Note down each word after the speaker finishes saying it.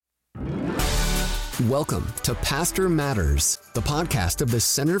Welcome to Pastor Matters, the podcast of the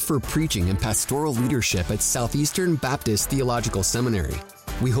Center for Preaching and Pastoral Leadership at Southeastern Baptist Theological Seminary.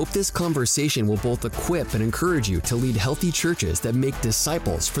 We hope this conversation will both equip and encourage you to lead healthy churches that make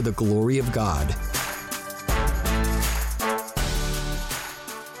disciples for the glory of God.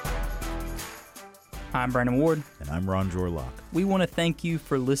 I'm Brandon Ward. And I'm Ron Jorlock. We want to thank you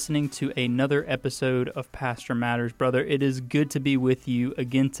for listening to another episode of Pastor Matters. Brother, it is good to be with you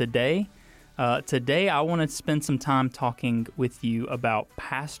again today. Today, I want to spend some time talking with you about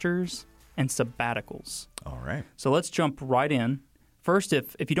pastors and sabbaticals. All right. So let's jump right in. First,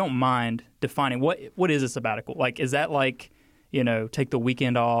 if you don't mind defining, what is a sabbatical? Like, is that like, take the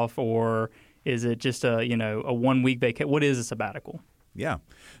weekend off, or is it just a 1 week vacation? What is a sabbatical? Yeah.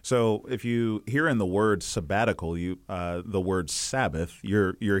 So if you hear in the word sabbatical, the word Sabbath,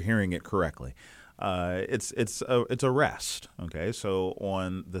 you're hearing it correctly. It's a rest. Okay. So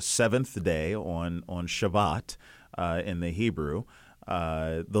on the seventh day, on Shabbat in the Hebrew,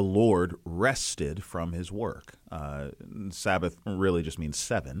 the Lord rested from his work. Sabbath really just means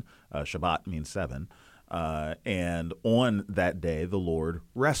seven. Shabbat means seven. And on that day, the Lord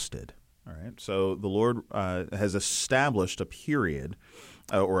rested. All right. So the Lord has established a period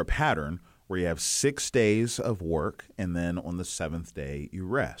or a pattern where you have 6 days of work, and then on the seventh day you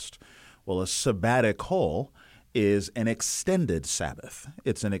rest. Well, a sabbatical is an extended Sabbath.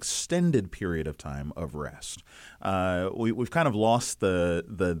 It's an extended period of time of rest. We've kind of lost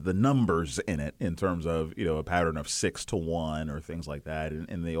the numbers in it in terms of a pattern of 6 to 1 or things like that.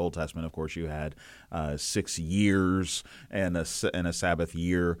 In the Old Testament, of course, you had 6 years and a Sabbath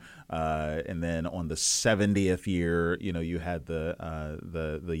year, and then on the 70th year, you had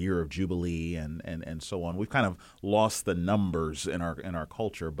the year of Jubilee and so on. We've kind of lost the numbers in our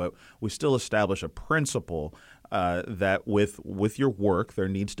culture, but we still establish a principle that with your work, there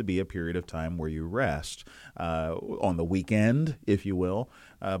needs to be a period of time where you rest on the weekend, if you will.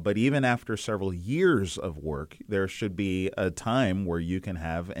 But even after several years of work, there should be a time where you can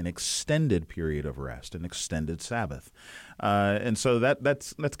have an extended period of rest, an extended Sabbath. And so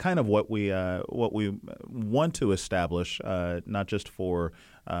that's kind of what we want to establish, not just for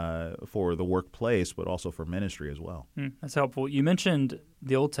the workplace, but also for ministry as well. That's helpful. You mentioned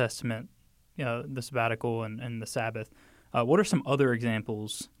the Old Testament, the sabbatical and the Sabbath. What are some other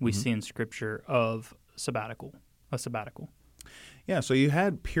examples we see in Scripture of a sabbatical? Yeah, so you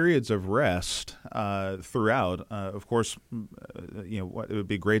had periods of rest throughout. Of course, it would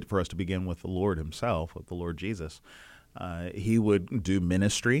be great for us to begin with the Lord himself, with the Lord Jesus. He would do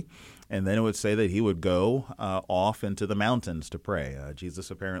ministry, and then it would say that he would go off into the mountains to pray. Jesus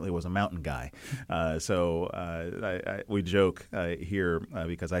apparently was a mountain guy. We joke here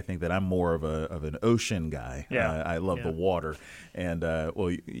because I think that I'm more of an ocean guy. Yeah. I love the water, and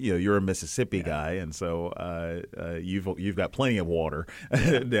you're a Mississippi guy, and so you've got plenty of water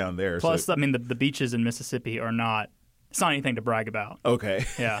down there. Plus, so, the beaches in Mississippi are not. It's not anything to brag about. Okay.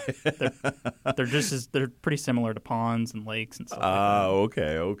 Yeah. They're pretty similar to ponds and lakes and stuff like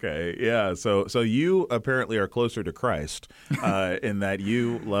that. Okay. Yeah. So you apparently are closer to Christ in that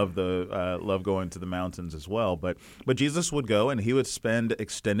you love going to the mountains as well. But Jesus would go and he would spend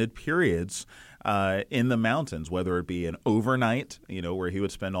extended periods in the mountains, whether it be an overnight, where he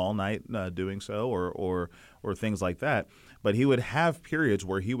would spend all night doing so, or things like that. But he would have periods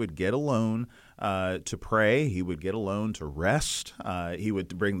where he would get alone to pray. He would get alone to rest. He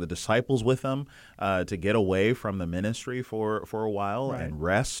would bring the disciples with him to get away from the ministry for a while and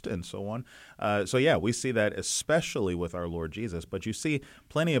rest and so on. We see that especially with our Lord Jesus. But you see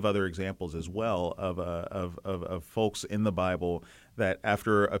plenty of other examples as well of folks in the Bible that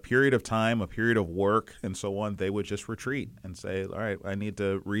after a period of time, a period of work and so on, they would just retreat and say, all right, I need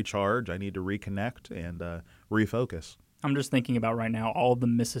to recharge, I need to reconnect and refocus. I'm just thinking about right now all the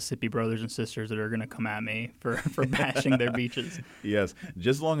Mississippi brothers and sisters that are going to come at me for bashing their beaches. Yes,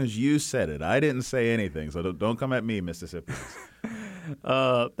 just as long as you said it. I didn't say anything, so don't come at me, Mississippians.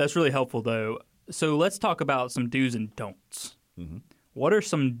 That's really helpful, though. So let's talk about some do's and don'ts. Mm-hmm. What are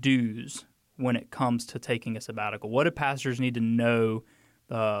some do's when it comes to taking a sabbatical? What do pastors need to know?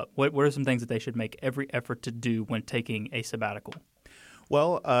 What are some things that they should make every effort to do when taking a sabbatical?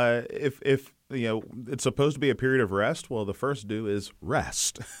 Well, if it's supposed to be a period of rest, well, the first do is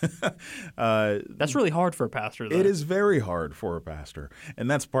rest. That's really hard for a pastor, though. It is very hard for a pastor, and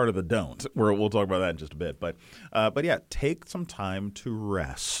that's part of the don't. We'll talk about that in just a bit. But yeah, take some time to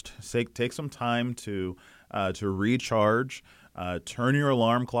rest. Take some time to recharge. Turn your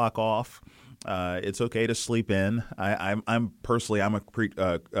alarm clock off. It's okay to sleep in. I'm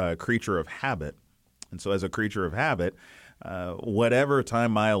a creature of habit. And so as a creature of habit, whatever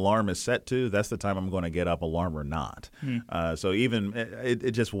time my alarm is set to, that's the time I'm going to get up, alarm or not. So even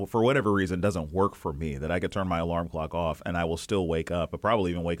it just, for whatever reason, doesn't work for me that I could turn my alarm clock off and I will still wake up. I'll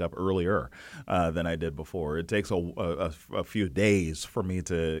probably even wake up earlier than I did before. It takes a few days for me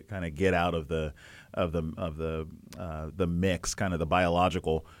to kind of get out of the mix, kind of the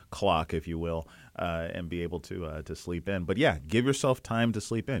biological clock, if you will, and be able to sleep in. But yeah, give yourself time to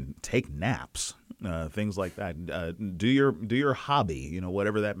sleep in. Take naps, things like that. Do your hobby,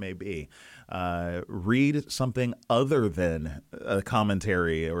 whatever that may be. Read something other than a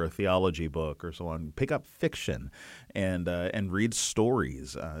commentary or a theology book or so on. Pick up fiction and read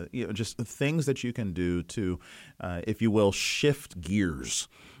stories. Just things that you can do to, if you will, shift gears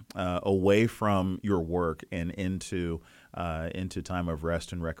away from your work and into time of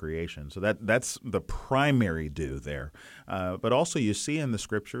rest and recreation. So that's the primary do there. But also you see in the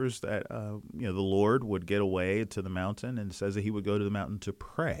scriptures that the Lord would get away to the mountain, and it says that he would go to the mountain to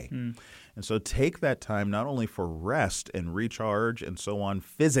pray. And so take that time not only for rest and recharge and so on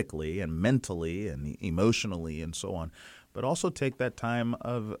physically and mentally and emotionally and so on, but also take that time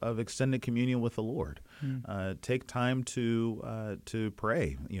of extended communion with the Lord. Take time to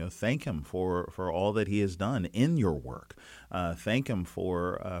pray. Thank him for all that he has done in your work. Thank him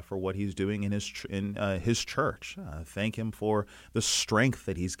for what he's doing in his church. Thank him for the strength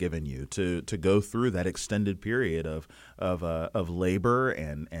that he's given you to go through that extended period of labor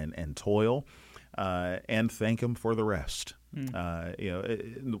and toil. And thank him for the rest.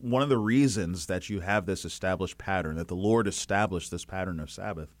 One of the reasons that you have this established pattern, that the Lord established this pattern of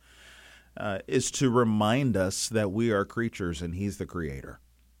Sabbath, is to remind us that we are creatures and he's the creator.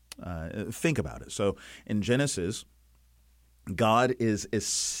 Think about it. So in Genesis, God is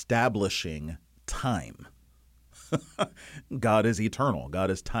establishing time. God is eternal.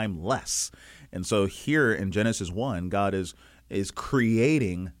 God is timeless. And so here in Genesis 1, God is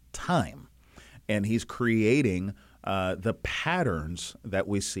creating time. And he's creating the patterns that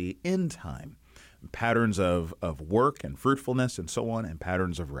we see in time, patterns of work and fruitfulness and so on, and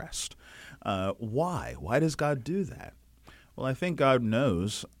patterns of rest. Why? Why does God do that? Well, I think God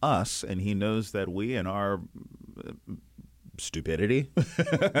knows us, and he knows that we in our stupidity,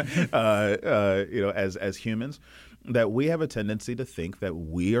 as humans, that we have a tendency to think that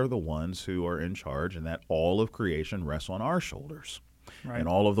we are the ones who are in charge and that all of creation rests on our shoulders. Right. And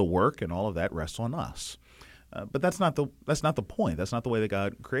all of the work and all of that rests on us. But that's not the point. That's not the way that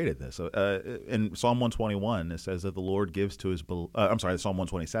God created this. In Psalm 121, it says that the Lord gives to his Psalm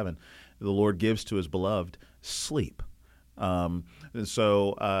 127, the Lord gives to his beloved sleep. And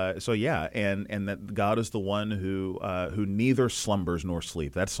that God is the one who neither slumbers nor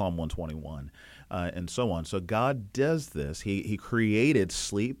sleep. That's Psalm 121, and so on. So God does this. He created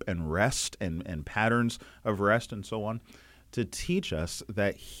sleep and rest and patterns of rest and so on, to teach us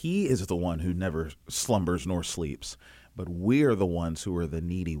that he is the one who never slumbers nor sleeps, but we're the ones who are the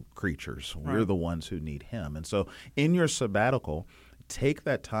needy creatures. Right. We're the ones who need him. And so in your sabbatical, take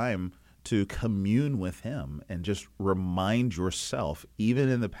that time to commune with him and just remind yourself, even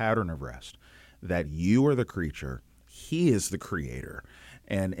in the pattern of rest, that you are the creature, he is the creator,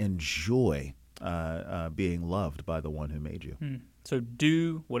 and enjoy being loved by the one who made you. So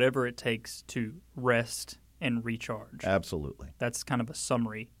do whatever it takes to rest and recharge. Absolutely. That's kind of a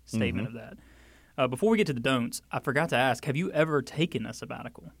summary statement of that. Before we get to the don'ts, I forgot to ask, have you ever taken a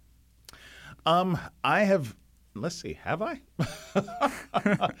sabbatical? I have. Let's see. Have I?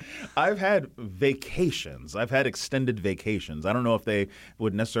 I've had vacations. I've had extended vacations. I don't know if they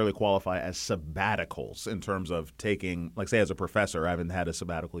would necessarily qualify as sabbaticals in terms of taking, like, say, as a professor. I haven't had a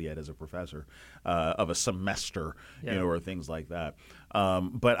sabbatical yet as a professor of a semester, or things like that.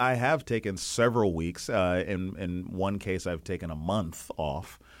 But I have taken several weeks. In one case, I've taken a month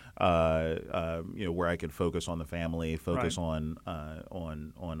off. Where I could focus on the family, focus on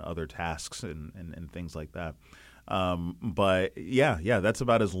other tasks and things like that. But that's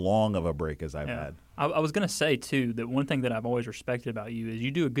about as long of a break as I've had. I was going to say too that one thing that I've always respected about you is you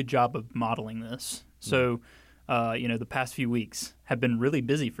do a good job of modeling this. So, the past few weeks have been really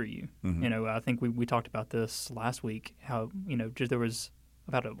busy for you. I think we talked about this last week. How just there was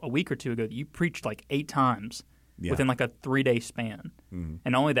about a week or two ago that you preached like 8 times. Within like a 3-day span. And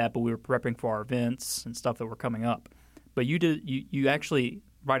not only that, but we were prepping for our events and stuff that were coming up. But you actually,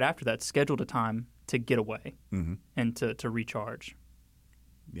 right after that, scheduled a time to get away and to recharge.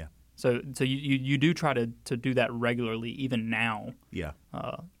 Yeah. So you do try to do that regularly, even now. Yeah.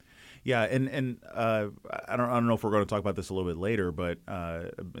 And I don't know if we're going to talk about this a little bit later, but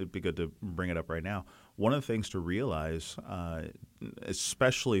it'd be good to bring it up right now. One of the things to realize,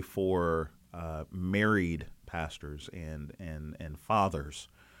 especially for married pastors and fathers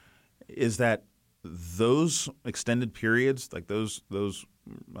is that those extended periods, like those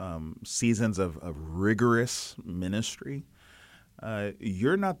seasons of rigorous ministry,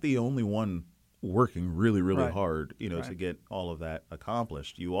 you're not the only one working really, really Right. hard, to get all of that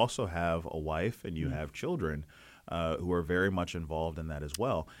accomplished. You also have a wife and you have children who are very much involved in that as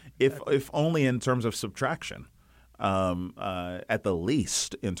well, if only in terms of subtraction. At the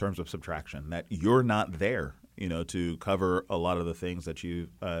least, in terms of subtraction, that you're not there, to cover a lot of the things that you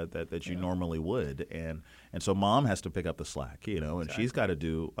you normally would, and so mom has to pick up the slack, and she's got to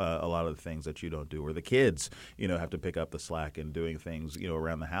do a lot of the things that you don't do, or the kids, have to pick up the slack in doing things,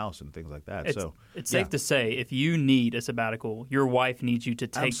 around the house and things like that. It's safe to say if you need a sabbatical, your wife needs you to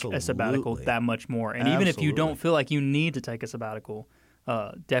take a sabbatical Absolutely. that much more. And even if you Absolutely. don't feel like you need to take a sabbatical,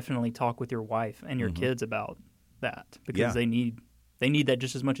 definitely talk with your wife and your kids about that, because Yeah. they need that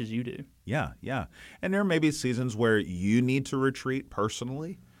just as much as you do. Yeah. And there may be seasons where you need to retreat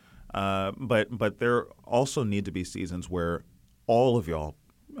personally, but there also need to be seasons where all of y'all,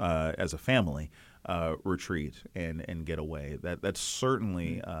 as a family, retreat and get away. That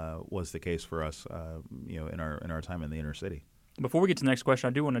certainly was the case for us, in our time in the inner city. Before we get to the next question,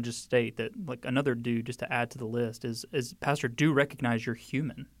 I do want to just state that, like, another do just to add to the list is Pastor, do recognize you're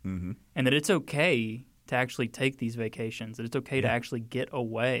human, and that it's okay to actually take these vacations, that it's okay to actually get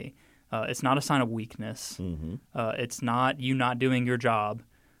away. It's not a sign of weakness. It's not you not doing your job.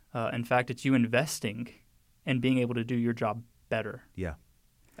 In fact, it's you investing and being able to do your job better. Yeah,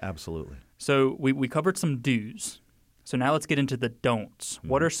 absolutely. So we covered some do's. So now let's get into the don'ts.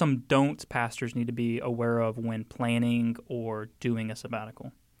 What are some don'ts pastors need to be aware of when planning or doing a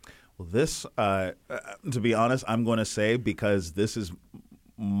sabbatical? Well, this, to be honest, I'm going to say, because this is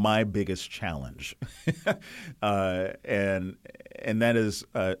my biggest challenge, and that is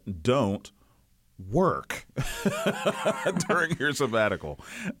don't work during your sabbatical.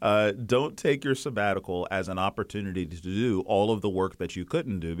 Don't take your sabbatical as an opportunity to do all of the work that you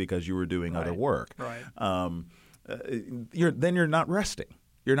couldn't do because you were doing other work. Right. You're not resting.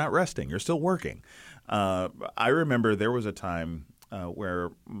 You're not resting. You're still working. I remember there was a time where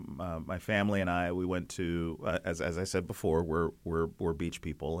my family and we went to, as I said before, we're beach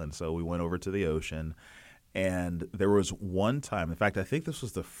people, and so we went over to the ocean. And there was one time, in fact, I think this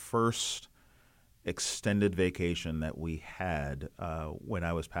was the first extended vacation that we had when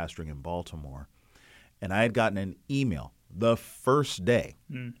I was pastoring in Baltimore, and I had gotten an email the first day.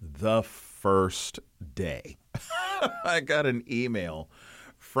 I got an email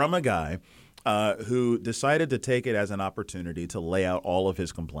from a guy who decided to take it as an opportunity to lay out all of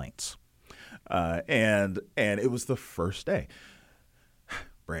his complaints. And it was the first day.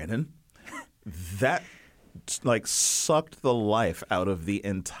 Brandon, that sucked the life out of the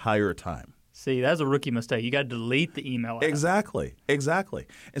entire time. See, that's a rookie mistake. You got to delete the email app. Exactly. And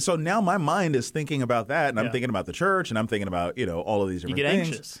so now my mind is thinking about that, and I'm thinking about the church, and I'm thinking about, all of these different things. You get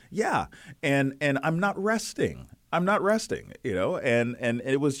anxious. Yeah. And I'm not resting. And it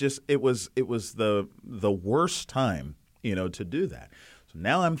was the worst time, to do that. So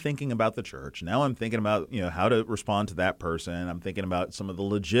now I'm thinking about the church. Now I'm thinking about, how to respond to that person. I'm thinking about some of the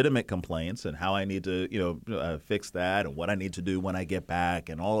legitimate complaints and how I need to, fix that, and what I need to do when I get back,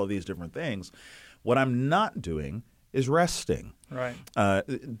 and all of these different things. What I'm not doing is resting. Right.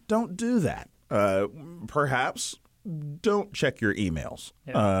 Don't do that. Perhaps don't check your emails.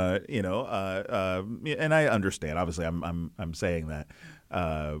 Yeah. And I understand. Obviously, I'm saying that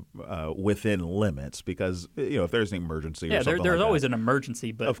within limits, because if there's an emergency or something there's like always that. an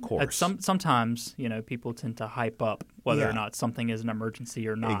emergency, but Of course. sometimes people tend to hype up whether or Yeah. not something is an emergency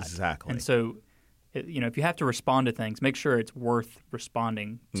or not. Exactly. And so, if you have to respond to things, make sure it's worth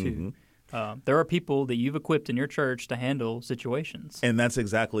responding to. There are people that you've equipped in your church to handle situations. And that's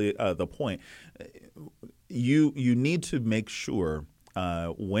exactly the point. You need to make sure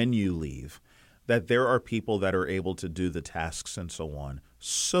when you leave that there are people that are able to do the tasks and so on,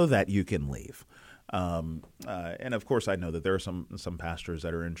 so that you can leave. And of course, I know that there are some pastors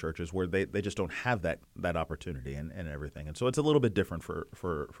that are in churches where they just don't have that opportunity and everything, and so it's a little bit different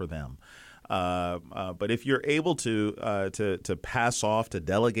for them. But if you're able to pass off, to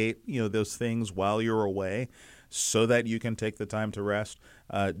delegate those things while you're away, so that you can take the time to rest,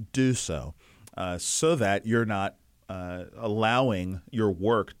 do so, so that you're not allowing your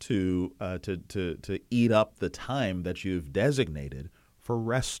work to eat up the time that you've designated for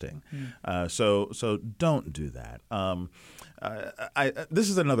resting. So don't do that. This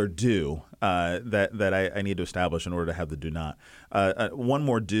is another do that I need to establish in order to have the do not. One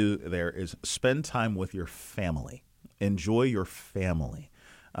more do there is spend time with your family. Enjoy your family.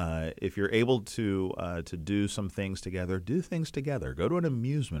 If you're able to do some things together, do things together. Go to an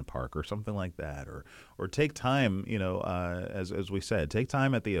amusement park or something like that, or take time. As we said, take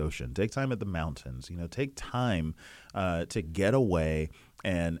time at the ocean, take time at the mountains. Take time to get away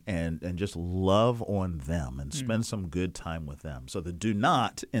and just love on them and spend some good time with them. So the do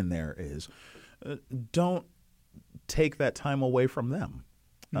not in there is don't take that time away from them.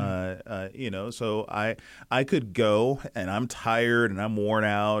 So I could go and I'm tired and I'm worn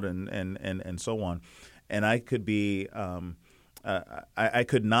out and so on, and I could be I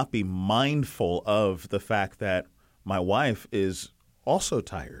could not be mindful of the fact that my wife is also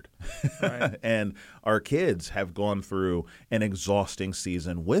tired. Right. And our kids have gone through an exhausting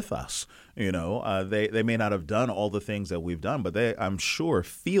season with us. They may not have done all the things that we've done, but they, I'm sure,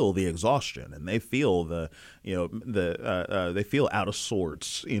 feel the exhaustion, and they feel they feel out of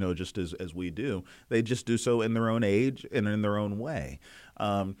sorts, just as we do. They just do so in their own age and in their own way.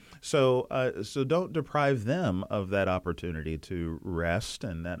 So don't deprive them of that opportunity to rest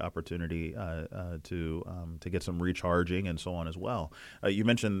and that opportunity to get some recharging and so on as well. You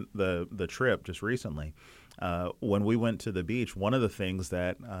mentioned the trip just recently. When we went to the beach, one of the things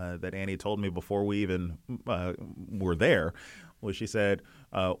that Annie told me before we even were there was she said,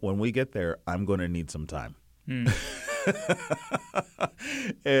 when we get there, I'm going to need some time.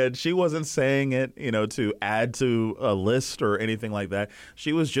 And she wasn't saying it, to add to a list or anything like that.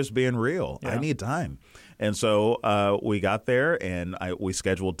 She was just being real. Yeah. I need time. And so we got there and we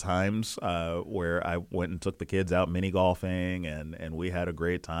scheduled times where I went and took the kids out mini golfing and we had a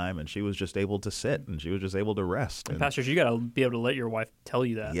great time. And she was just able to sit and she was just able to rest. And Pastors, you got to be able to let your wife tell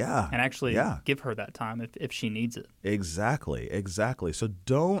you that. Yeah. And actually give her that time if she needs it. Exactly. So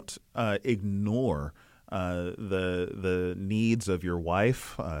don't ignore the needs of your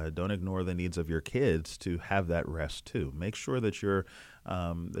wife. Don't ignore the needs of your kids to have that rest too. Make sure that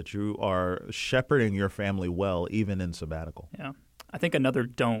you are shepherding your family well, even in sabbatical. Yeah, I think another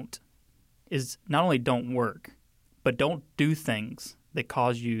don't is not only don't work, but don't do things that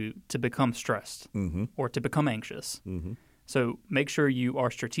cause you to become stressed or to become anxious. Mm-hmm. So make sure you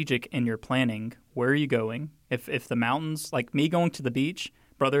are strategic in your planning. Where are you going? If the mountains, like me going to the beach,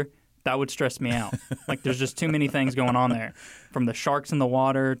 brother, that would stress me out. Like there's just too many things going on there, from the sharks in the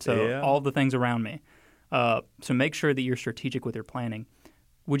water to all the things around me. So make sure that you're strategic with your planning.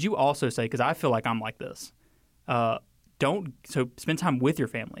 Would you also say, because I feel like I'm like this, spend time with your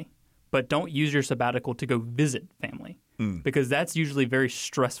family, but don't use your sabbatical to go visit family because that's usually very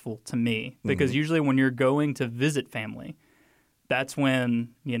stressful to me. Because usually when you're going to visit family, that's when,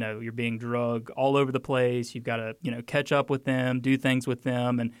 you're being drugged all over the place. You've got to, catch up with them, do things with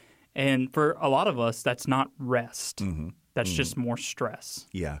them. And for a lot of us, that's not rest. That's just more stress.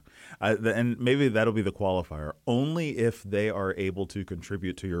 Yeah. And maybe that'll be the qualifier. Only if they are able to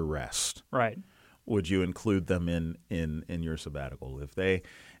contribute to your rest. Right. Would you include them in your sabbatical?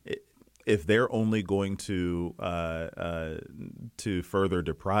 If they're only going to further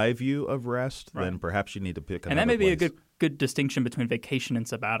deprive you of rest, then perhaps you need to pick another place. And that may be place. a good distinction between vacation and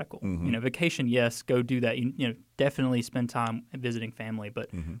sabbatical. Vacation, yes, go do that. Definitely spend time visiting family. But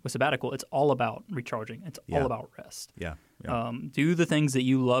with sabbatical, it's all about recharging. It's all about rest. Yeah. Do the things that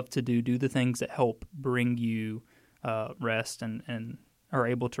you love to do. Do the things that help bring you rest and are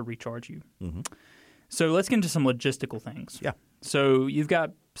able to recharge you. So let's get into some logistical things. Yeah. So you've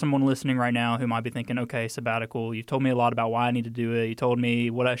got someone listening right now who might be thinking, okay, sabbatical, you've told me a lot about why I need to do it. You told me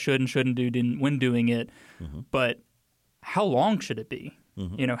what I should and shouldn't do when doing it. But how long should it be?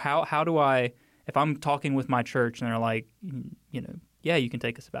 How do I, if I'm talking with my church and they're like, yeah, you can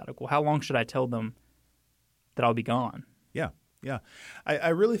take a sabbatical, how long should I tell them that I'll be gone? Yeah. I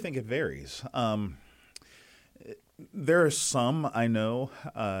really think it varies. There are some I know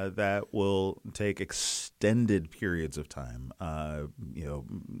that will take extended periods of time. I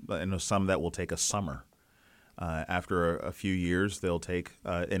know some that will take a summer. After a few years, they'll take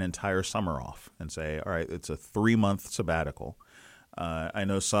an entire summer off and say, all right, it's a 3-month sabbatical. I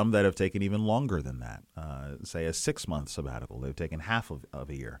know some that have taken even longer than that, say a 6-month sabbatical. They've taken half of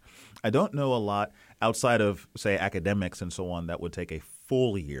a year. I don't know a lot outside of, say, academics and so on that would take a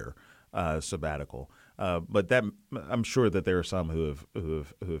full year sabbatical. But that I'm sure that there are some who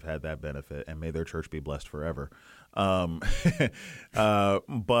have had that benefit, and may their church be blessed forever. But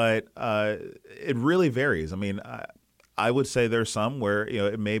it really varies. I mean, I would say there's some where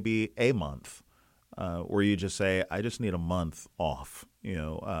it may be a month where you just say, I just need a month off.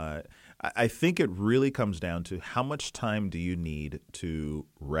 I think it really comes down to how much time do you need to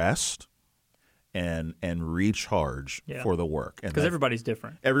rest and recharge for the work. Because everybody's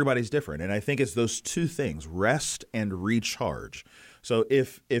different. Everybody's different. And I think it's those two things, rest and recharge. So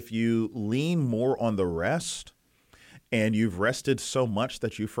if you lean more on the rest and you've rested so much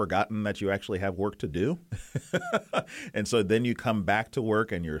that you've forgotten that you actually have work to do, and so then you come back to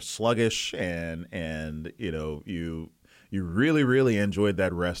work and you're sluggish and you really, really enjoyed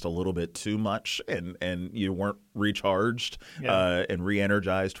that rest a little bit too much and you weren't recharged and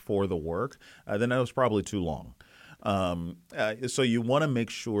re-energized for the work, then that was probably too long. So you want to make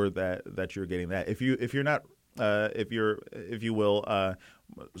sure that you're getting that. If you're not, if you will,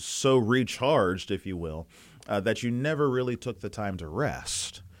 so recharged, if you will, that you never really took the time to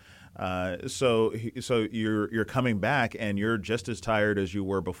rest. So you're coming back and you're just as tired as you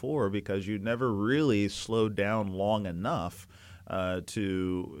were before because you never really slowed down long enough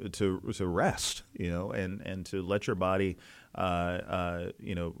to rest, and to let your body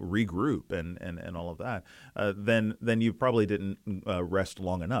regroup and all of that. Then you probably didn't rest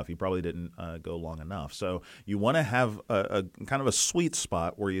long enough. You probably didn't go long enough. So you want to have a kind of a sweet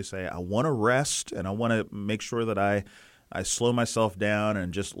spot where you say, I want to rest and I want to make sure that I slow myself down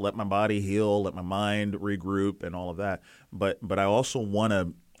and just let my body heal, let my mind regroup, and all of that. But I also want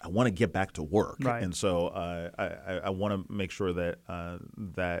to get back to work, right. And so I want to make sure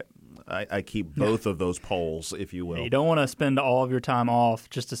that I keep both of those poles, if you will. You don't want to spend all of your time off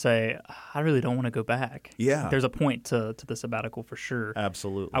just to say, I really don't want to go back. Yeah, there's a point to the sabbatical for sure.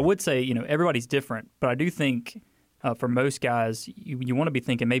 Absolutely. I would say everybody's different, but I do think for most guys you want to be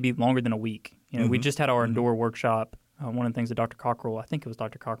thinking maybe longer than a week. We just had our Endure workshop. One of the things that Dr.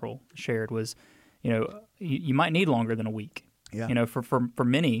 Cockrell shared was, you might need longer than a week. Yeah. For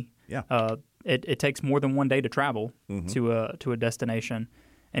many, yeah. It takes more than one day to travel to a destination,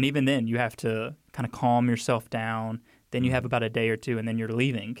 and even then you have to kind of calm yourself down. Then you have about a day or two, and then you're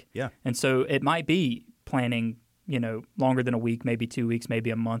leaving. Yeah. And so it might be planning, longer than a week, maybe 2 weeks, maybe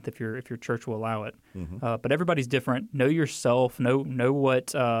a month if your church will allow it. But everybody's different. Know yourself. Know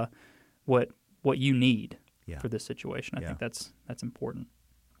what you need. Yeah. For this situation. I think that's important.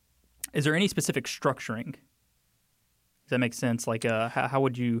 Is there any specific structuring? Does that make sense? Like, how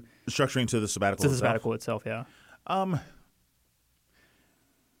would you structuring to the sabbatical? To the sabbatical itself, yeah.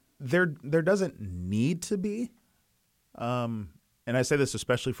 There doesn't need to be, and I say this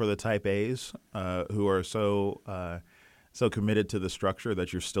especially for the Type A's who are so committed to the structure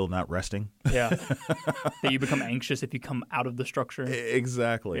that you're still not resting. Yeah, that you become anxious if you come out of the structure.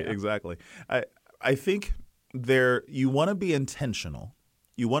 Exactly. I think. You want to be intentional.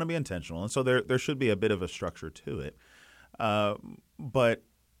 And so there should be a bit of a structure to it. But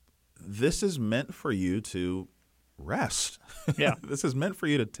this is meant for you to rest. Yeah. This is meant for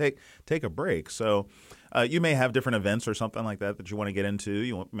you to take a break. So you may have different events or something like that you want to get into.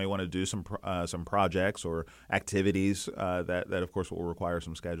 You may want to do some projects or activities that of course will require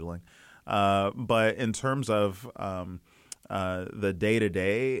some scheduling. But in terms of the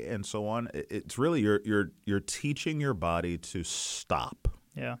day-to-day and so on, it's really you're teaching your body to stop.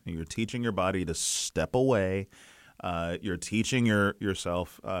 Yeah. You're teaching your body to step away. You're teaching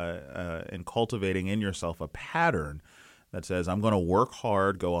yourself and cultivating in yourself a pattern that says, I'm going to work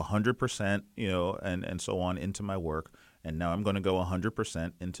hard, go 100%, and so on into my work. And now I'm going to go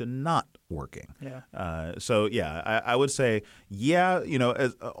 100% into not working. Yeah. I would say,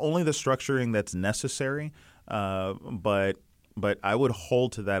 as only the structuring that's necessary. But I would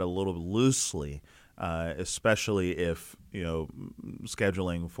hold to that a little loosely, especially if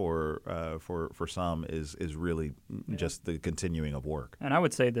scheduling for some is really just the continuing of work. And I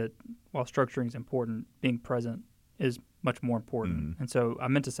would say that while structuring is important, being present is much more important. And so I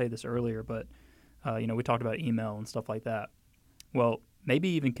meant to say this earlier, but we talked about email and stuff like that. Well, maybe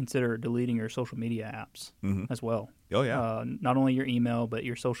even consider deleting your social media apps as well. Oh, yeah. Not only your email, but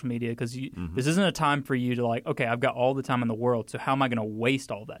your social media, because this isn't a time for you to okay, I've got all the time in the world, so how am I going to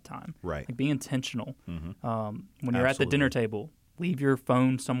waste all that time? Right. Be intentional. When you're at the dinner table, leave your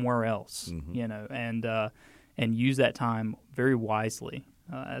phone somewhere else, and use that time very wisely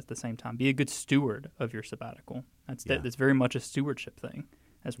at the same time. Be a good steward of your sabbatical. That's very much a stewardship thing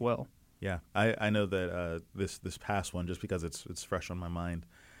as well. Yeah, I know that this past one, just because it's fresh on my mind,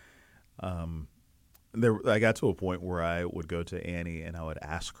 I got to a point where I would go to Annie and I would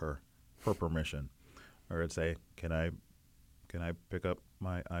ask her for permission, or I'd say, "Can I pick up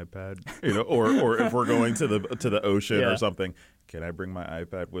my iPad?" Or if we're going to the ocean or something, can I bring my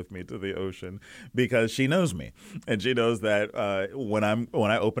iPad with me to the ocean? Because she knows me, and she knows that when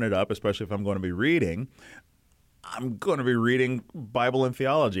I open it up, especially if I'm going to be reading, I'm going to be reading Bible and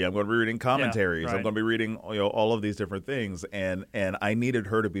theology. I'm going to be reading commentaries. right. I'm going to be reading all of these different things. And I needed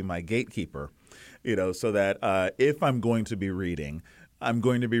her to be my gatekeeper, so that if I'm going to be reading, I'm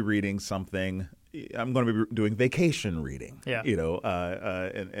going to be reading something. I'm going to be doing vacation reading, and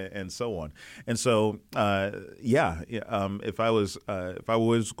so on. And so, if I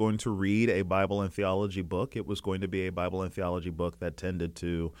was going to read a Bible and theology book, it was going to be a Bible and theology book that tended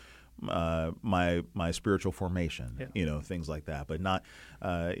to my spiritual formation, things like that. But not,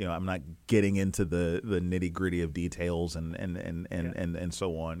 I'm not getting into the nitty gritty of details and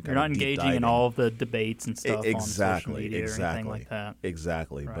so on. You're not engaging in all of the debates and stuff on social media or anything like that.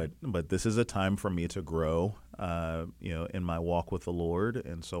 Exactly. Right. But this is a time for me to grow, in my walk with the Lord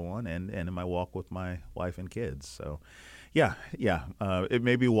and so on, and in my walk with my wife and kids. So. Yeah. It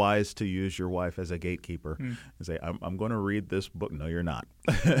may be wise to use your wife as a gatekeeper and say, I'm going to read this book. No, you're not.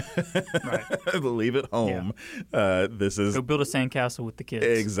 Right. Leave it home. Yeah. Go build a sandcastle with the kids.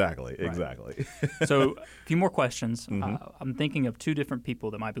 Exactly. So a few more questions. I'm thinking of two different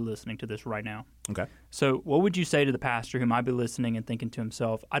people that might be listening to this right now. Okay. So what would you say to the pastor who might be listening and thinking to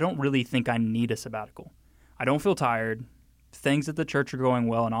himself, I don't really think I need a sabbatical. I don't feel tired. Things at the church are going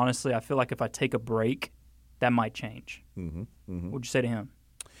well. And honestly, I feel like if I take a break, that might change. What would you say to him?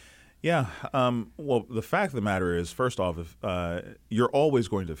 Yeah. Well, the fact of the matter is, first off, you're always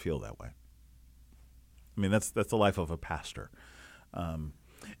going to feel that way. I mean, that's the life of a pastor.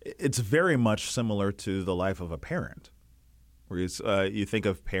 It's very much similar to the life of a parent. Where you think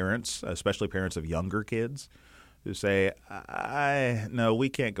of parents, especially parents of younger kids, who say, no, we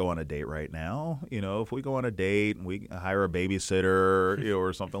can't go on a date right now. If we go on a date and we hire a babysitter,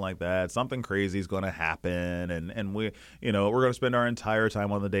 or something like that, something crazy is going to happen, and we, we're going to spend our entire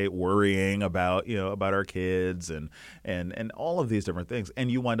time on the date worrying about, about our kids and all of these different things,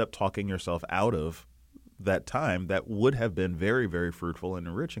 and you wind up talking yourself out of that time that would have been very, very fruitful and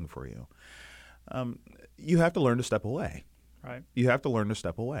enriching for you. You have to learn to step away. Right. You have to learn to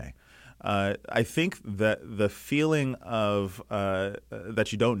step away. I think that the feeling of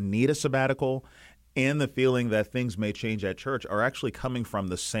that you don't need a sabbatical and the feeling that things may change at church are actually coming from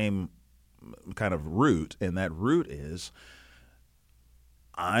the same kind of root, and that root is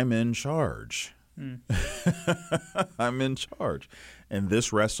I'm in charge. I'm in charge, and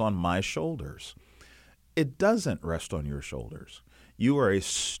this rests on my shoulders. It doesn't rest on your shoulders. You are a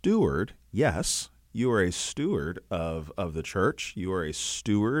steward, yes. You are a steward of the church. You are a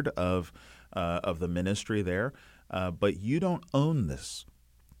steward of the ministry there, but you don't own this.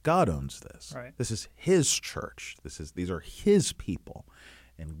 God owns this. Right. This is His church. These are His people,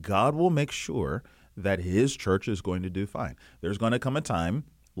 and God will make sure that His church is going to do fine. There's going to come a time,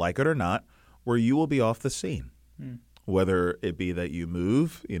 like it or not, where you will be off the scene. Whether it be that you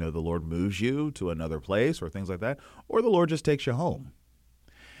move, the Lord moves you to another place or things like that, or the Lord just takes you home,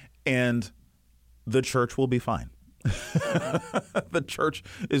 and the church will be fine. The church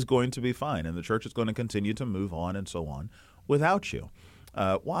is going to be fine, and the church is going to continue to move on and so on without you.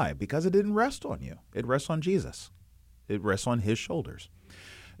 Why? Because it didn't rest on you. It rests on Jesus. It rests on His shoulders.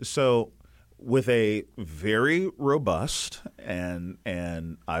 So with a very robust and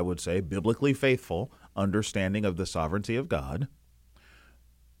I would say biblically faithful understanding of the sovereignty of God,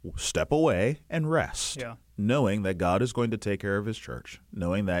 step away and rest. Yeah. Knowing that God is going to take care of His church,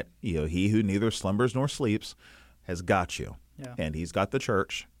 knowing that He who neither slumbers nor sleeps has got you, and He's got the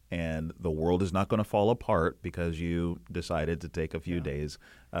church, and the world is not going to fall apart because you decided to take a few days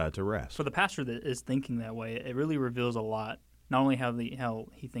to rest. For the pastor that is thinking that way, it really reveals a lot, not only how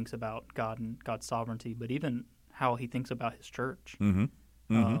he thinks about God and God's sovereignty, but even how he thinks about his church, and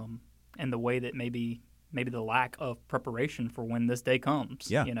the way that maybe the lack of preparation for when this day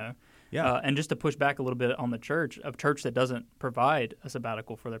comes, and just to push back a little bit on the church, a church that doesn't provide a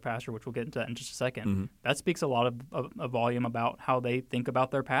sabbatical for their pastor, which we'll get into that in just a second, that speaks a lot of a volume about how they think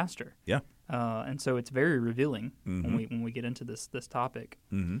about their pastor. Yeah. And so it's very revealing when we get into this topic.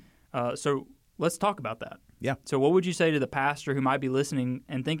 So let's talk about that. Yeah. So what would you say to the pastor who might be listening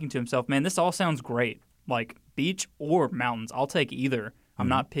and thinking to himself, man, this all sounds great, like beach or mountains, I'll take either. I'm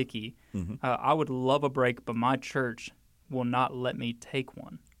not picky. I would love a break, but my church will not let me take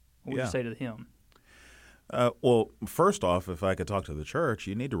one. What would you say to him? Well, first off, if I could talk to the church,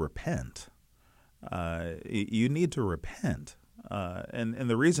 you need to repent. You need to repent. And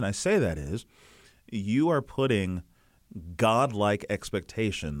the reason I say that is you are putting God-like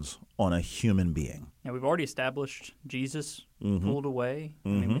expectations on a human being. Now, we've already established Jesus pulled away. I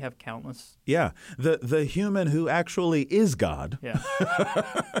mean, we have countless. Yeah. The human who actually is God, Yeah.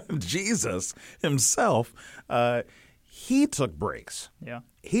 Jesus himself, he took breaks. Yeah.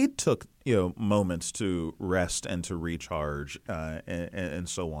 He took moments to rest and to recharge and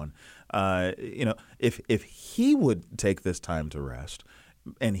so on. If he would take this time to rest,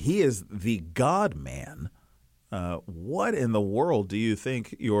 and he is the God man, what in the world do you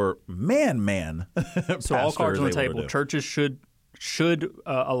think your man So all cards on the table. do? Churches should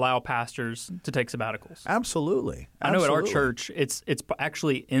allow pastors to take sabbaticals. Absolutely. I know at our church, it's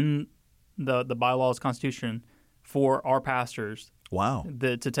actually in the bylaws, Constitution, for our pastors. Wow.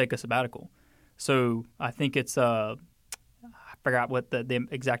 To take a sabbatical. So I think it's I forgot what the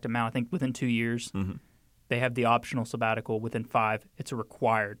exact amount. I think within 2 years. Mm-hmm. They have the optional sabbatical. Within 5, it's a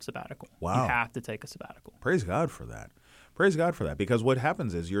required sabbatical. Wow. You have to take a sabbatical. Praise God for that. Praise God for that. Because what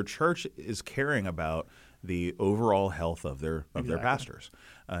happens is your church is caring about the overall health of their pastors.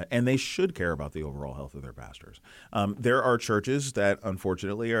 And they should care about the overall health of their pastors. There are churches that,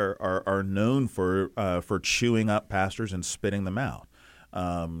 unfortunately, are known for chewing up pastors and spitting them out.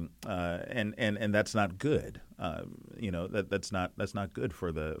 And that's not good. That's not good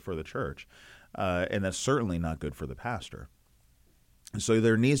for the church. And that's certainly not good for the pastor. So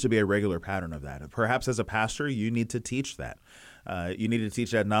there needs to be a regular pattern of that. Perhaps as a pastor, you need to teach that. You need to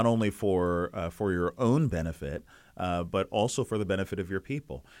teach that not only for your own benefit, but also for the benefit of your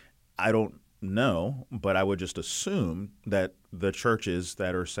people. I don't know, but I would just assume that the churches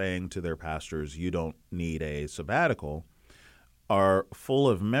that are saying to their pastors, you don't need a sabbatical, are full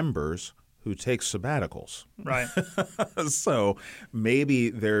of members who take sabbaticals. Right. So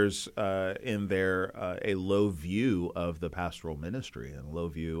maybe there's in there a low view of the pastoral ministry and a low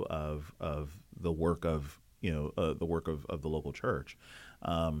view of the work of the work of the local church,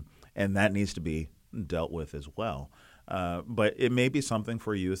 and that needs to be dealt with as well. But it may be something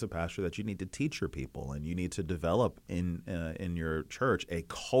for you as a pastor that you need to teach your people, and you need to develop in your church a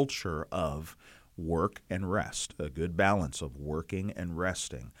culture of work and rest, a good balance of working and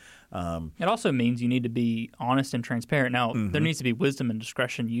resting. It also means you need to be honest and transparent. Now, Mm-hmm. there needs to be wisdom and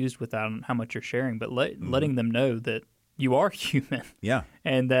discretion used with that on how much you're sharing, but letting them know that you are human. Yeah.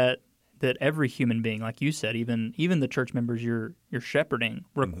 And that every human being, like you said, even the church members you're shepherding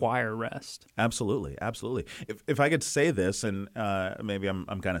require rest. Absolutely, absolutely. If I could say this, and maybe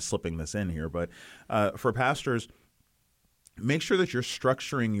I'm kind of slipping this in here, but for pastors, make sure that you're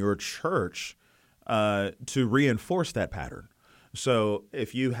structuring your church to reinforce that pattern. So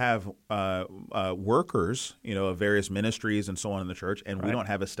if you have workers, of various ministries and so on in the church, and we don't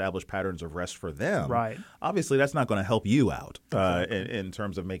have established patterns of rest for them, obviously that's not going to help you out in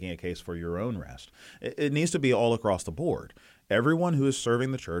terms of making a case for your own rest. It needs to be all across the board. Everyone who is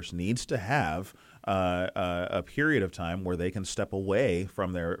serving the church needs to have a period of time where they can step away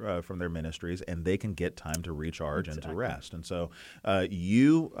from their ministries and they can get time to recharge and to rest. And so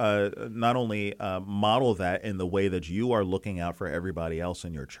you not only model that in the way that you are looking out for everybody else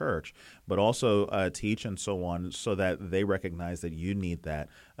in your church, but also teach and so on, so that they recognize that you need that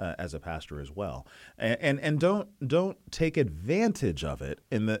as a pastor as well. And don't take advantage of it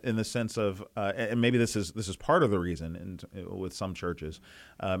in the sense of and maybe this is part of the reason with some churches.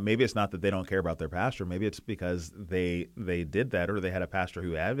 Maybe it's not that they don't care about their pastor. Maybe it's because they did that, or they had a pastor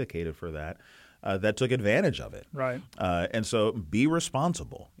who advocated for that. That took advantage of it, Right. And so be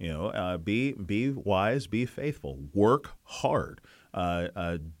responsible. Be wise, be faithful, work hard.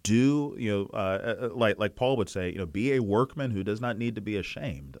 Do like Paul would say, be a workman who does not need to be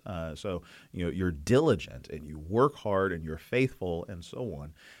ashamed. So you're diligent and you work hard and you're faithful and so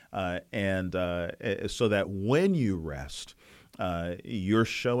on, and so that when you rest, you're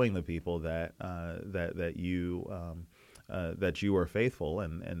showing the people that you are faithful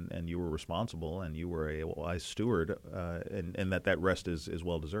and you were responsible and you were a wise steward, and that rest is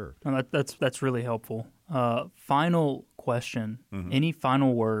well deserved. And that's really helpful. Final question: Any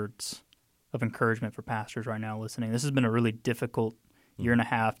final words of encouragement for pastors right now listening? This has been a really difficult year and a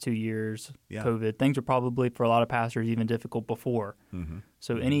half, 2 years. Yeah. COVID. Things are probably for a lot of pastors even difficult before.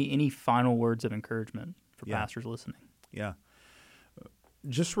 So any final words of encouragement for pastors listening? Yeah.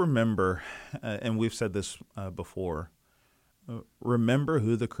 Just remember, and we've said this before, remember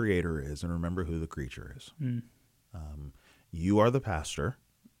who the Creator is and remember who the creature is. You are the pastor.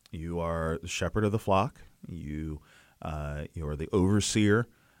 You are the shepherd of the flock. You are the overseer,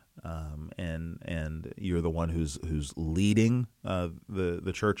 and you're the one who's leading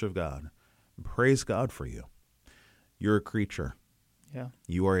the church of God. Praise God for you. You're a creature. Yeah.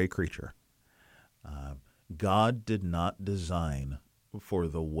 You are a creature. God did not design for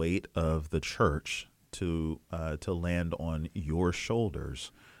the weight of the church to land on your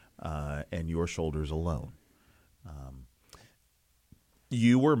shoulders and your shoulders alone.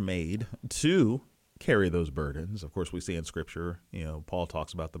 You were made to carry those burdens. Of course, we see in Scripture, Paul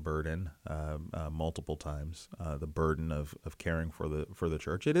talks about the burden multiple times. The burden of caring for the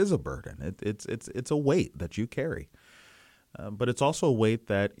church. It is a burden. It's a weight that you carry, but it's also a weight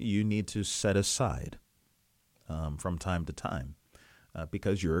that you need to set aside from time to time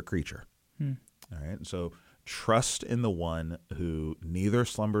because you're a creature. All right, so trust in the one who neither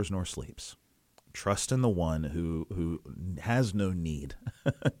slumbers nor sleeps. Trust in the one who has no need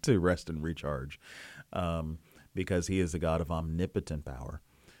to rest and recharge because he is the God of omnipotent power.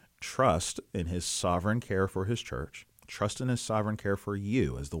 Trust in his sovereign care for his church. Trust in his sovereign care for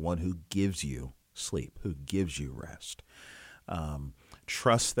you as the one who gives you sleep, who gives you rest.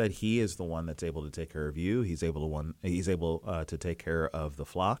 Trust that he is the one that's able to take care of you. He's able to take care of the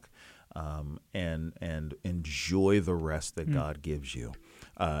flock. And enjoy the rest that God gives you.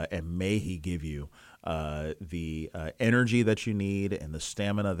 And may he give you the energy that you need and the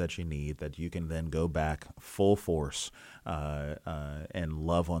stamina that you need, that you can then go back full force and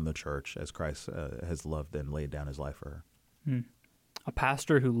love on the church as Christ has loved and laid down his life for her. A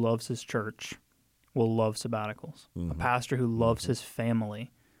pastor who loves his church will love sabbaticals. A pastor who loves his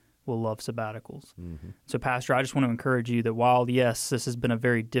family will love sabbaticals. So, Pastor, I just want to encourage you that while, yes, this has been a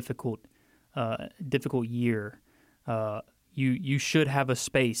very difficult year, you should have a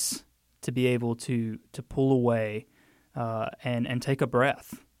space to be able to pull away and take a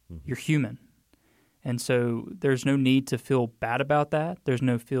breath. You're human. And so there's no need to feel bad about that. There's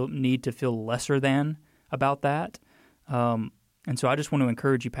no need to feel lesser than about that. And so I just want to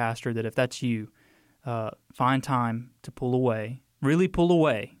encourage you, Pastor, that if that's you, find time to pull away, really pull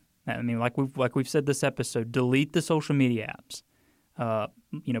away. I mean, like we've said this episode, delete the social media apps.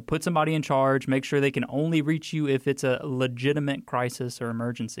 Put somebody in charge. Make sure they can only reach you if it's a legitimate crisis or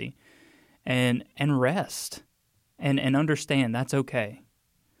emergency, and rest, and understand that's okay.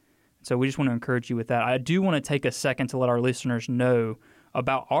 So we just want to encourage you with that. I do want to take a second to let our listeners know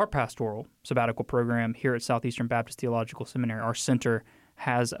about our pastoral sabbatical program here at Southeastern Baptist Theological Seminary. Our center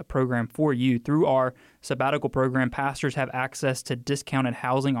has a program for you. Through our sabbatical program, pastors have access to discounted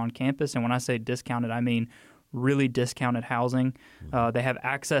housing on campus. And when I say discounted, I mean really discounted housing. They have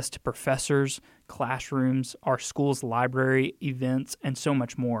access to professors, classrooms, our school's library, events, and so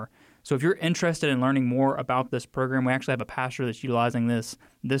much more. So if you're interested in learning more about this program, we actually have a pastor that's utilizing this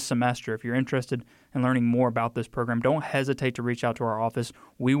semester. If you're interested in learning more about this program, don't hesitate to reach out to our office.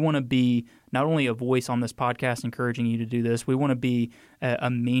 We want to be not only a voice on this podcast encouraging you to do this, we want to be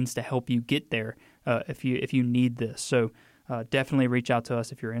a means to help you get there if you need this. So definitely reach out to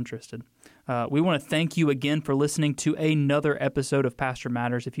us if you're interested. We want to thank you again for listening to another episode of Pastor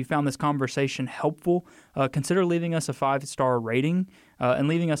Matters. If you found this conversation helpful, consider leaving us a 5-star rating and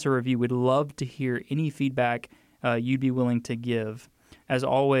leaving us a review. We'd love to hear any feedback you'd be willing to give. As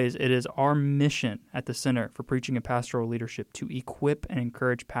always, it is our mission at the Center for Preaching and Pastoral Leadership to equip and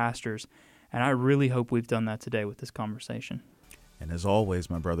encourage pastors, and I really hope we've done that today with this conversation. And as always,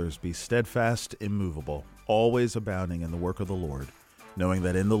 my brothers, be steadfast, immovable, always abounding in the work of the Lord, knowing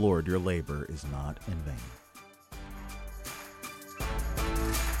that in the Lord your labor is not in vain.